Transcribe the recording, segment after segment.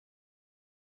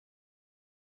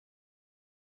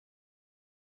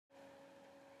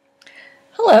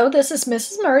Hello, this is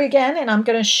Mrs. Murray again, and I'm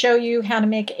going to show you how to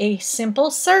make a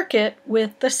simple circuit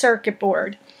with the circuit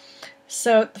board.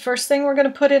 So the first thing we're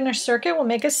going to put in our circuit, we'll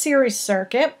make a series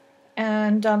circuit,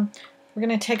 and we're going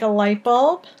to take a light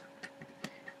bulb,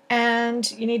 and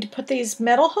you need to put these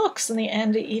metal hooks on the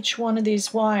end of each one of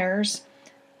these wires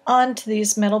onto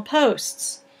these metal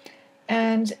posts.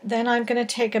 And then I'm going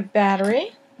to take a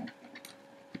battery,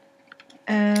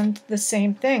 and the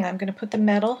same thing, I'm going to put the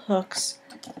metal hooks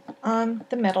on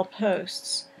the metal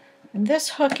posts. And this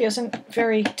hook isn't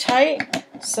very tight,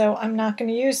 so I'm not going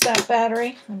to use that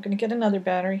battery. I'm going to get another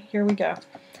battery. Here we go.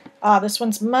 This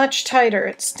one's much tighter.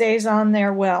 It stays on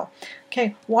there well.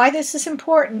 Okay, why this is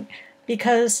important?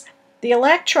 Because the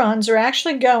electrons are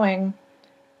actually going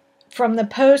from the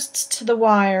posts to the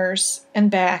wires and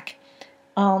back.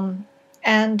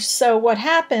 And so what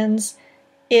happens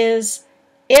is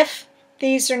if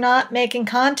these are not making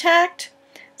contact,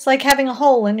 it's like having a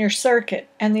hole in your circuit,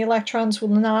 and the electrons will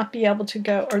not be able to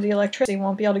go, or the electricity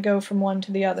won't be able to go from one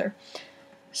to the other.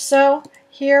 So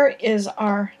here is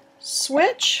our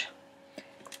switch,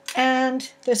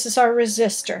 and this is our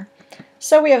resistor.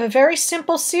 So we have a very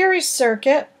simple series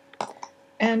circuit,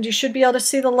 and you should be able to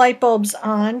see the light bulbs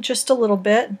on just a little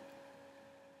bit.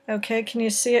 Okay, can you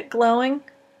see it glowing?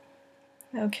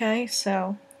 Okay,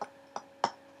 so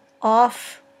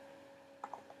off,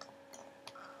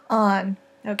 on.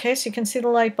 Okay, so you can see the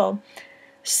light bulb.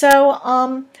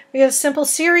 So we have a simple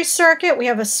series circuit. We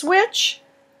have a switch,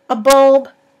 a bulb,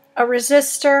 a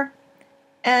resistor,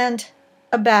 and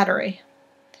a battery.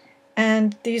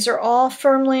 And these are all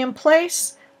firmly in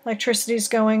place. Electricity is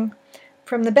going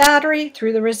from the battery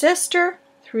through the resistor,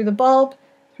 through the bulb,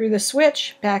 through the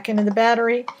switch, back into the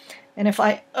battery. And if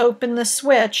I open the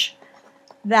switch,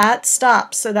 that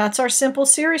stops. So that's our simple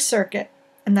series circuit.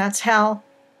 And that's how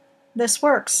this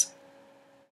works.